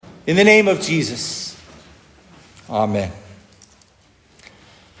In the name of Jesus, amen.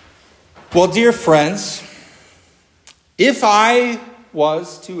 Well, dear friends, if I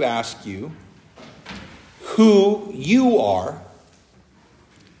was to ask you who you are,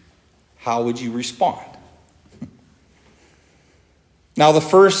 how would you respond? Now, the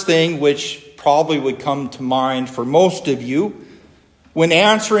first thing which probably would come to mind for most of you when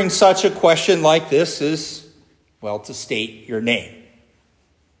answering such a question like this is, well, to state your name.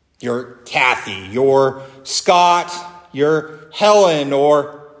 You're Kathy, you're Scott, you're Helen,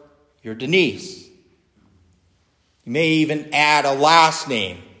 or you're Denise. You may even add a last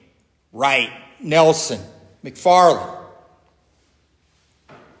name, Wright, Nelson, McFarland.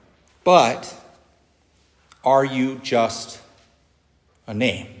 But are you just a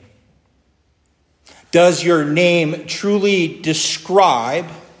name? Does your name truly describe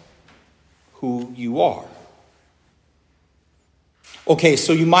who you are? Okay,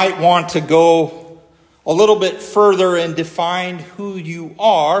 so you might want to go a little bit further and define who you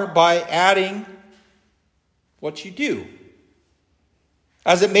are by adding what you do,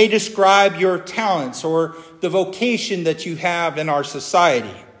 as it may describe your talents or the vocation that you have in our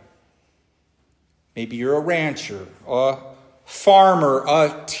society. Maybe you're a rancher, a farmer,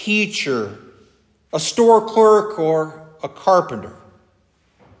 a teacher, a store clerk, or a carpenter.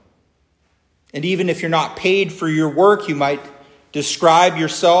 And even if you're not paid for your work, you might describe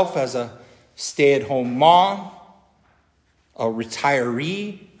yourself as a stay-at-home mom, a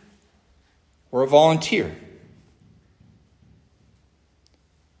retiree, or a volunteer.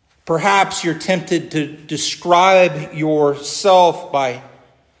 Perhaps you're tempted to describe yourself by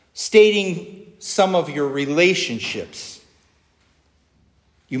stating some of your relationships.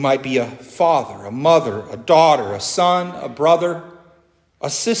 You might be a father, a mother, a daughter, a son, a brother, a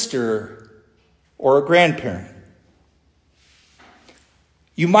sister, or a grandparent.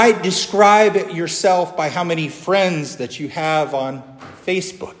 You might describe yourself by how many friends that you have on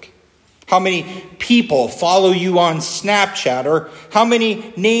Facebook, how many people follow you on Snapchat, or how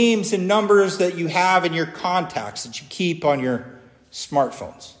many names and numbers that you have in your contacts that you keep on your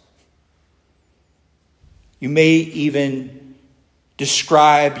smartphones. You may even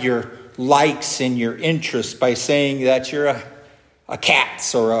describe your likes and your interests by saying that you're a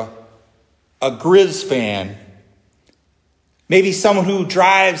Cats or a Grizz fan. Maybe someone who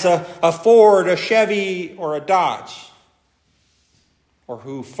drives a Ford, a Chevy, or a Dodge. Or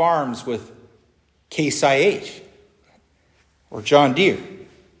who farms with Case IH or John Deere.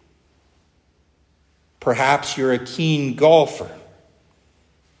 Perhaps you're a keen golfer,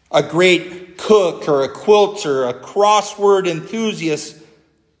 a great cook or a quilter, a crossword enthusiast,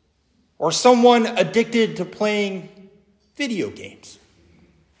 or someone addicted to playing video games.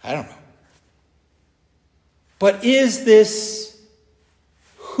 I don't know. But is this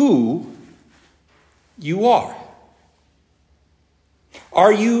who you are?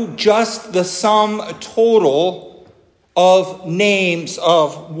 Are you just the sum total of names,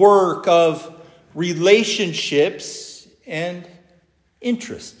 of work, of relationships, and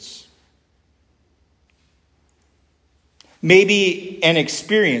interests? Maybe an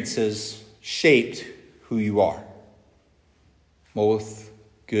experience has shaped who you are, both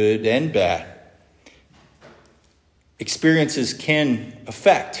good and bad. Experiences can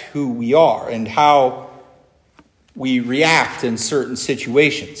affect who we are and how we react in certain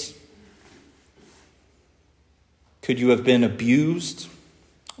situations. Could you have been abused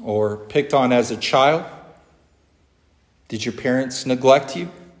or picked on as a child? Did your parents neglect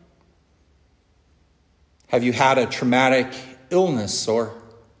you? Have you had a traumatic illness or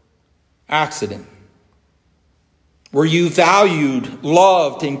accident? Were you valued,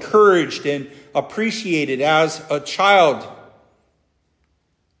 loved, encouraged, and appreciated as a child?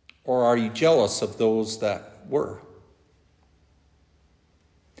 Or are you jealous of those that were?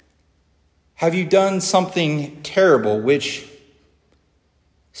 Have you done something terrible which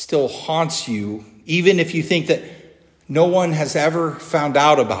still haunts you, even if you think that no one has ever found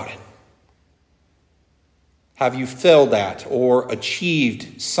out about it? Have you failed at or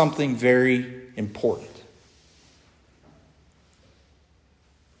achieved something very important?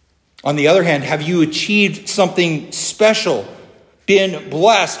 On the other hand, have you achieved something special, been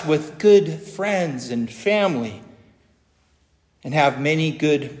blessed with good friends and family, and have many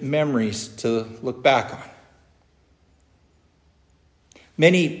good memories to look back on?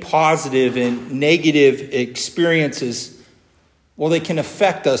 Many positive and negative experiences, well, they can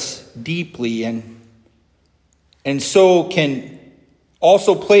affect us deeply and so can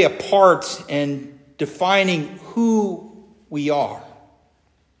also play a part in defining who we are.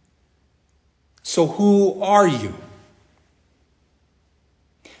 So who are you?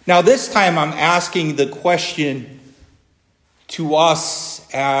 Now, this time I'm asking the question to us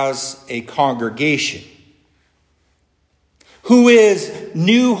as a congregation. Who is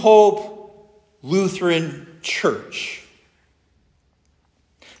New Hope Lutheran Church?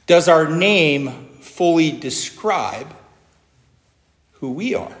 Does our name fully describe who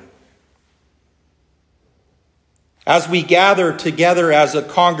we are? As we gather together as a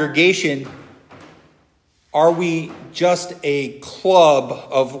congregation, are we just a club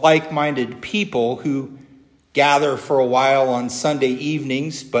of like-minded people who gather for a while on Sunday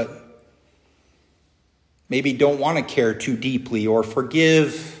evenings, but maybe don't want to care too deeply or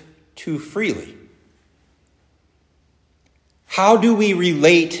forgive too freely? How do we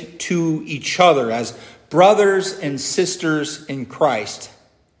relate to each other as brothers and sisters in Christ?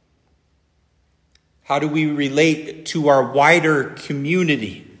 How do we relate to our wider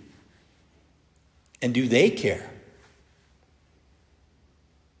community? And do they care?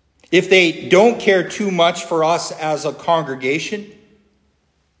 If they don't care too much for us as a congregation,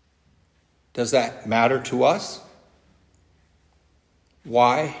 does that matter to us?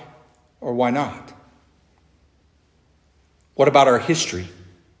 Why or why not? What about our history?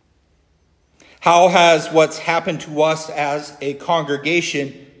 How has what's happened to us as a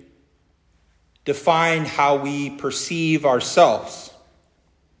congregation defined how we perceive ourselves?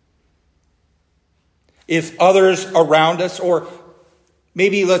 If others around us, or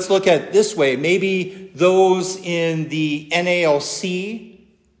maybe let's look at it this way, maybe those in the NALC,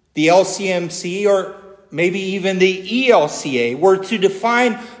 the LCMC, or maybe even the ELCA were to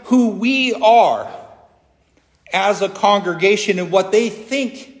define who we are as a congregation and what they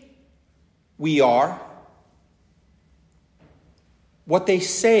think we are, what they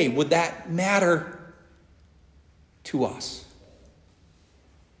say, would that matter to us?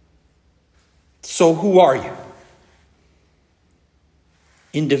 So who are you?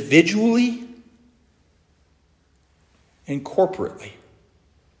 Individually and corporately?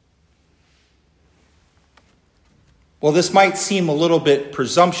 Well, this might seem a little bit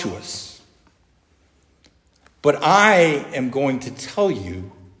presumptuous, but I am going to tell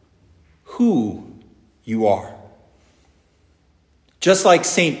you who you are. Just like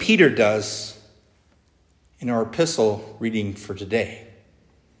St. Peter does in our epistle reading for today.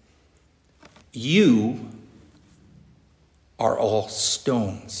 You are all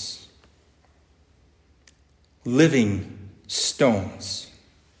stones. Living stones.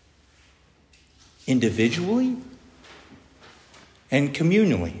 Individually and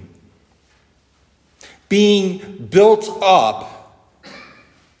communally. Being built up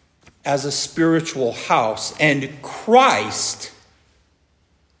as a spiritual house. And Christ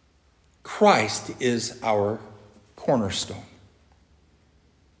is our cornerstone.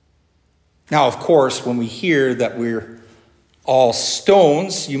 Now, of course, when we hear that we're all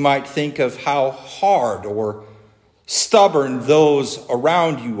stones, you might think of how hard or stubborn those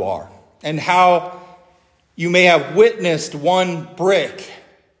around you are, and how you may have witnessed one brick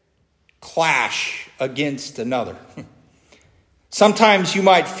clash against another. Sometimes you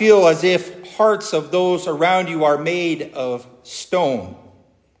might feel as if hearts of those around you are made of stone.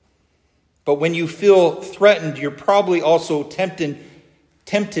 But when you feel threatened, you're probably also tempted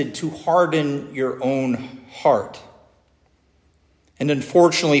to harden your own heart. And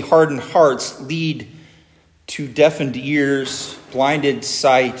unfortunately, hardened hearts lead to deafened ears, blinded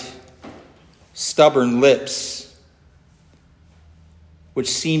sight, stubborn lips, which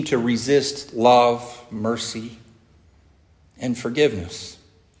seem to resist love, mercy, and forgiveness.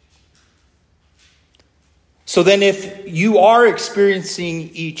 So then, if you are experiencing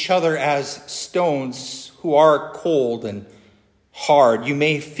each other as stones who are cold and hard, you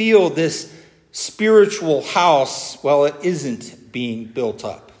may feel this spiritual house, well, it isn't being built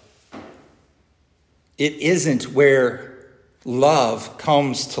up. It isn't where love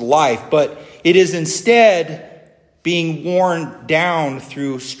comes to life, but it is instead being worn down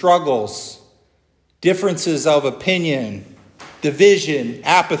through struggles, differences of opinion, division,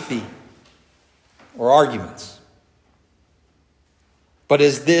 apathy, or arguments. But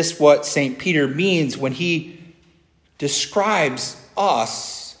is this what St. Peter means when he describes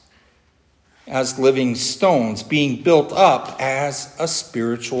us as living stones, being built up as a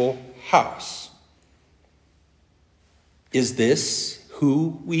spiritual house? Is this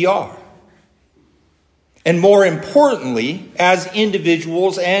who we are? And more importantly, as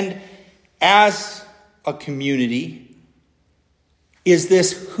individuals and as a community, is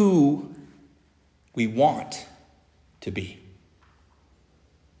this who we want to be?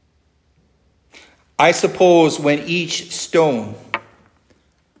 I suppose when each stone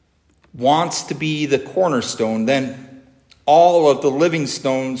wants to be the cornerstone, then all of the living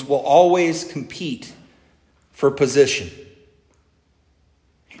stones will always compete for position.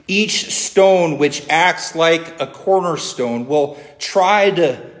 Each stone which acts like a cornerstone will try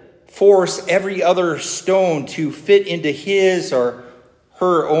to force every other stone to fit into his or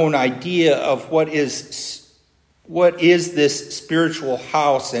her own idea of what is this spiritual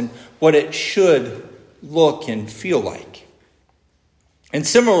house and what it should look and feel like. And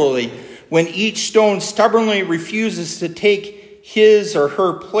similarly, when each stone stubbornly refuses to take his or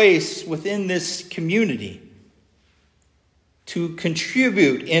her place within this community, to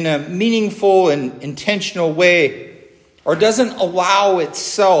contribute in a meaningful and intentional way, or doesn't allow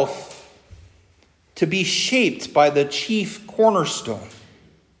itself to be shaped by the chief cornerstone,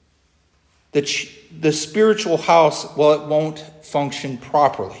 the spiritual house, well, it won't function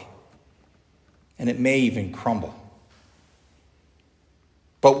properly, and it may even crumble.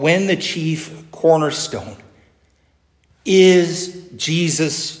 But when the chief cornerstone is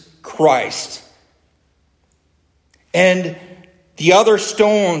Jesus Christ, and the other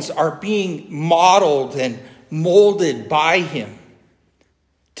stones are being modeled and molded by him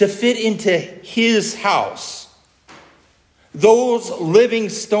to fit into his house, those living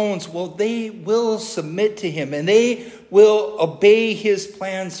stones, well, they will submit to him and they will obey his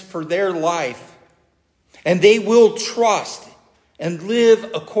plans for their life. And they will trust and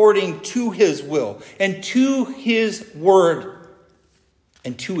live according to his will and to his word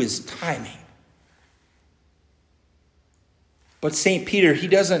and to his timing. But St. Peter, he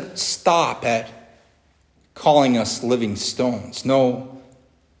doesn't stop at calling us living stones. No,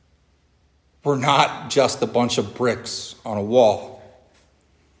 we're not just a bunch of bricks on a wall,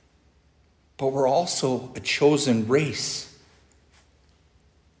 but we're also a chosen race,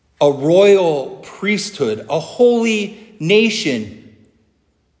 a royal priesthood, a holy nation,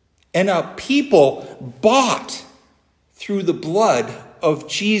 and a people bought through the blood of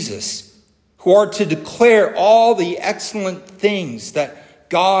Jesus, who are to declare all the excellent things that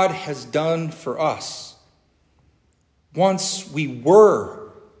God has done for us. Once we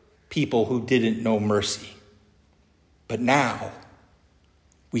were people who didn't know mercy, but now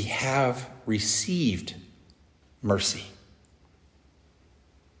we have received mercy.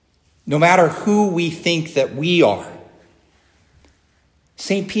 No matter who we think that we are,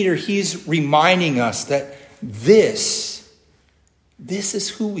 St. Peter, he's reminding us that this is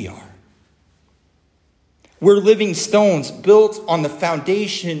who we are. We're living stones built on the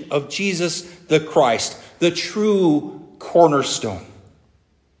foundation of Jesus the Christ, the true cornerstone.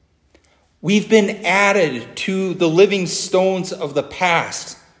 We've been added to the living stones of the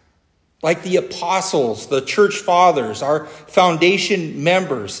past, like the apostles, the church fathers, our foundation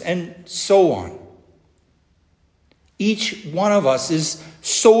members, and so on. Each one of us is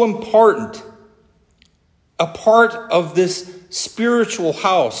so important, a part of this spiritual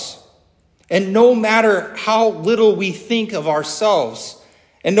house. And no matter how little we think of ourselves,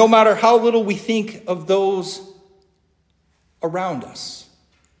 and no matter how little we think of those around us,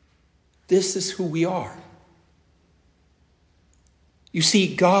 this is who we are. You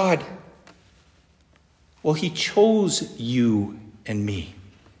see, God, well, he chose you and me.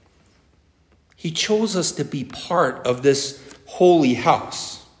 He chose us to be part of this holy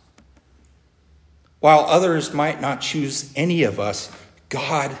house. While others might not choose any of us,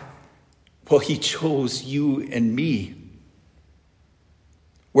 God, well, he chose you and me.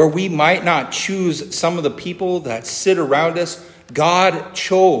 Where we might not choose some of the people that sit around us, God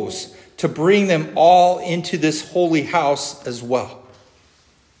chose to bring them all into this holy house as well.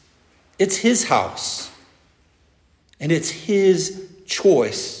 It's his house, and it's his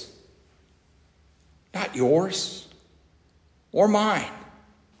choice, not yours or mine.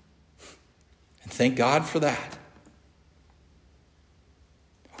 And thank God for that.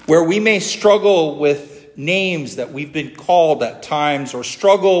 Where we may struggle with names that we've been called at times, or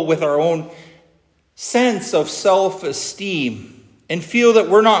struggle with our own sense of self-esteem and feel that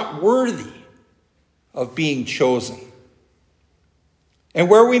we're not worthy of being chosen. And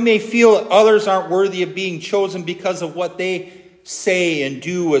where we may feel that others aren't worthy of being chosen because of what they say and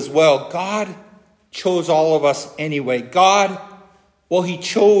do as well, God chose all of us anyway. God, well, he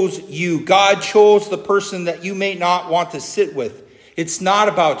chose you. God chose the person that you may not want to sit with. It's not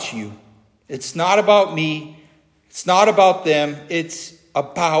about you. It's not about me. It's not about them. It's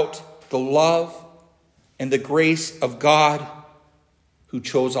about the love and the grace of God who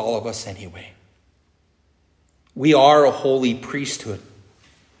chose all of us anyway. We are a holy priesthood.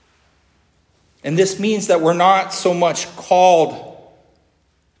 And this means that we're not so much called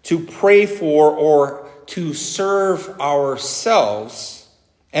to pray for or to serve ourselves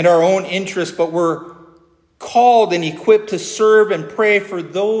and our own interests, but we're called and equipped to serve and pray for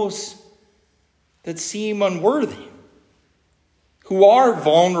those that seem unworthy, who are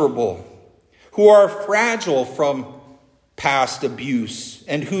vulnerable, who are fragile from past abuse,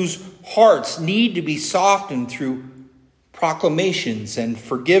 and whose hearts need to be softened through proclamations and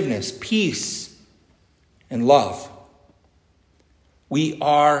forgiveness, peace, and love. We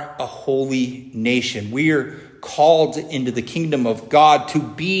are a holy nation. We are called into the kingdom of God to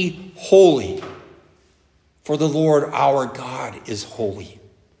be holy, for the Lord our God is holy.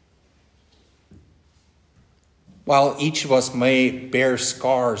 While each of us may bear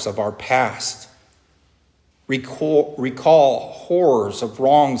scars of our past, recall horrors of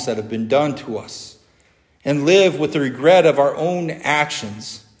wrongs that have been done to us, and live with the regret of our own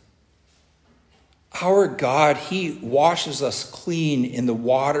actions, our God, he washes us clean in the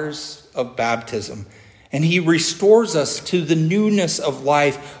waters of baptism, and he restores us to the newness of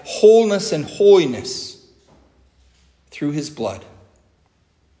life, wholeness and holiness through his blood.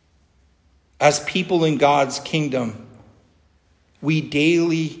 As people in God's kingdom, we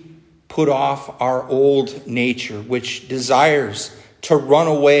daily put off our old nature, which desires to run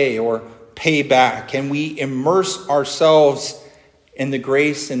away or pay back, and we immerse ourselves in the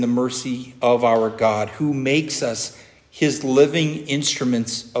grace and the mercy of our God, who makes us his living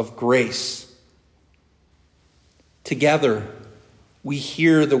instruments of grace. Together, we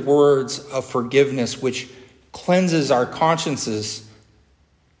hear the words of forgiveness, which cleanses our consciences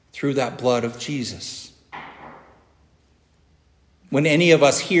through that blood of Jesus. When any of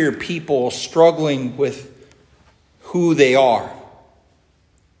us hear people struggling with who they are,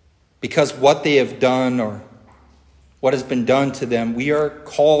 because what they have done or what has been done to them, we are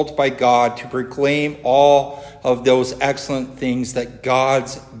called by God to proclaim all of those excellent things that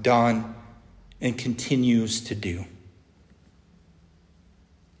God's done and continues to do.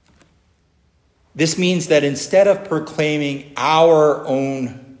 This means that instead of proclaiming our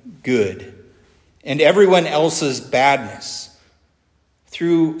own good and everyone else's badness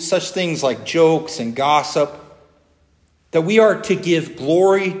through such things like jokes and gossip, that we are to give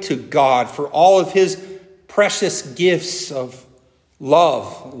glory to God for all of his precious gifts of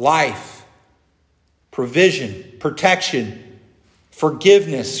love, life, provision, protection,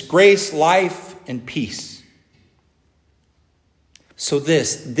 forgiveness, grace, life, and peace. So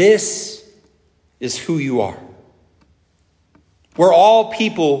this is who you are. We're all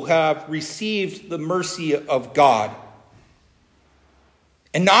people who have received the mercy of God.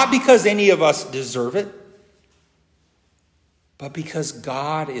 And not because any of us deserve it, but because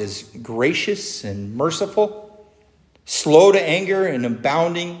God is gracious and merciful, slow to anger and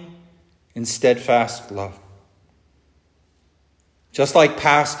abounding in steadfast love. Just like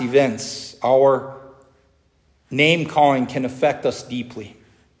past events, our name calling can affect us deeply.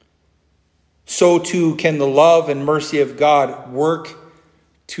 So too can the love and mercy of God work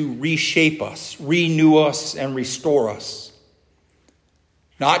to reshape us, renew us, and restore us.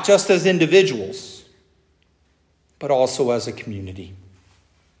 Not just as individuals, but also as a community.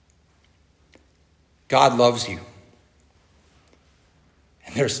 God loves you.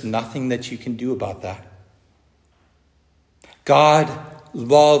 And there's nothing that you can do about that. God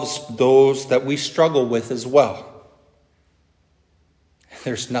loves those that we struggle with as well.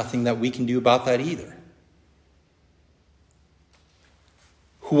 There's nothing that we can do about that either.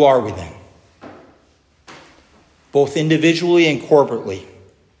 Who are we then? Both individually and corporately,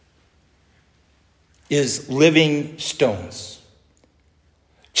 is living stones,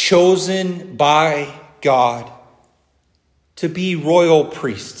 chosen by God to be royal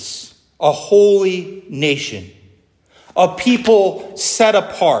priests, a holy nation, a people set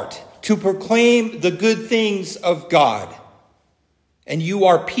apart to proclaim the good things of God. And you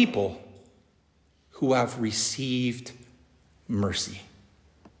are people who have received mercy.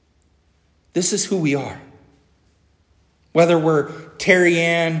 This is who we are. Whether we're Terry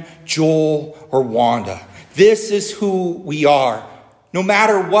Ann, Joel, or Wanda, this is who we are, no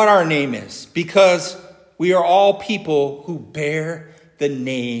matter what our name is, because we are all people who bear the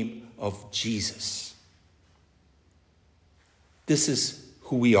name of Jesus. This is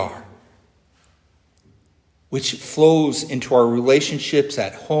who we are, which flows into our relationships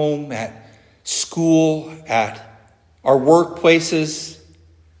at home, at school, at our workplaces,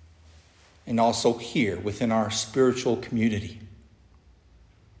 and also here within our spiritual community.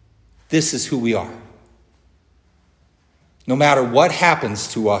 This is who we are. No matter what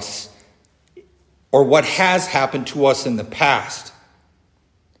happens to us or what has happened to us in the past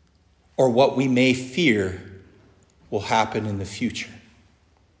or what we may fear will happen in the future.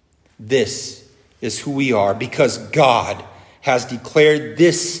 This is who we are because God has declared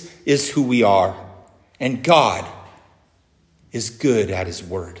this is who we are. And God is good at his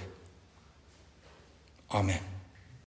word. Amen.